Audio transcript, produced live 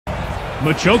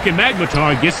Machoke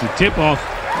Magmortar gets the tip off.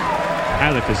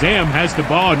 Alakazam has the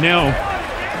ball now.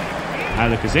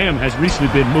 Alakazam has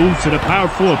recently been moved to the power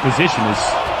forward position as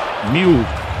Mew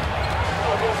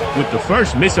with the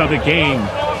first miss of the game.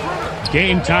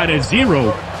 Game tied at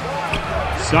 0.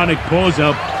 Sonic pulls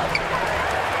up.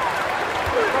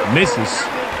 Misses.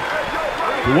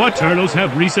 The Warturtles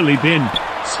have recently been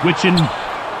switching.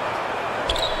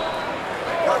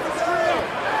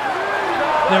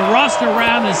 Their roster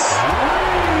around is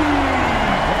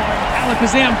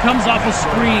Alakazam comes off a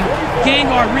screen.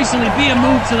 Gengar recently being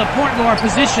moved to the point guard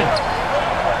position.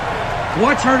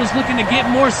 Warturtles looking to get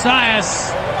more size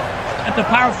at the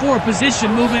power forward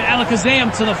position, moving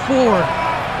Alakazam to the 4.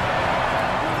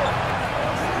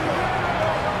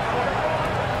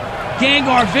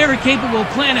 Gengar very capable of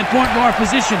playing at point guard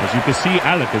position. As you can see,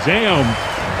 Alakazam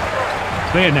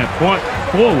playing that point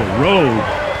forward role.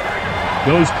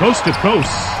 Goes coast to coast.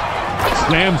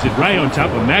 Slams it right on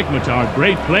top of Magmortar.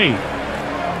 Great play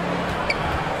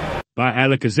by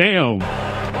Alakazam.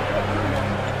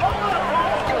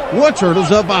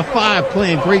 Warturtles up by 5,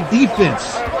 playing great defense.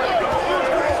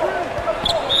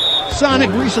 Sonic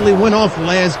recently went off the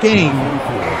last game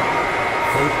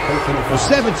for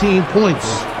 17 points.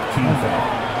 Coming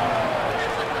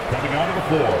out of the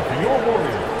floor for your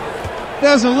Warriors.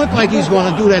 Doesn't look like he's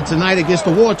going to do that tonight against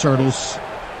the Warturtles,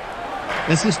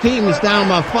 as his team is down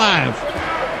by 5.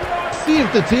 See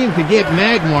if the team can get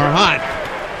Magmar hot.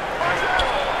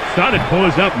 Sonic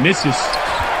pulls up, misses.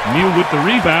 Mew with the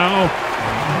rebound.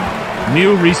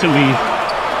 Mew recently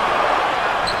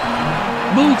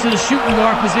moved to the shooting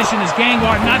guard position as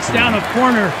Gengar knocks down a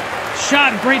corner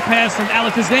shot. Great pass from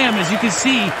Alakazam. As you can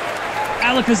see,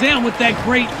 Alakazam with that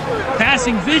great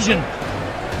passing vision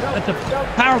at the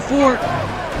power forward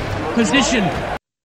position.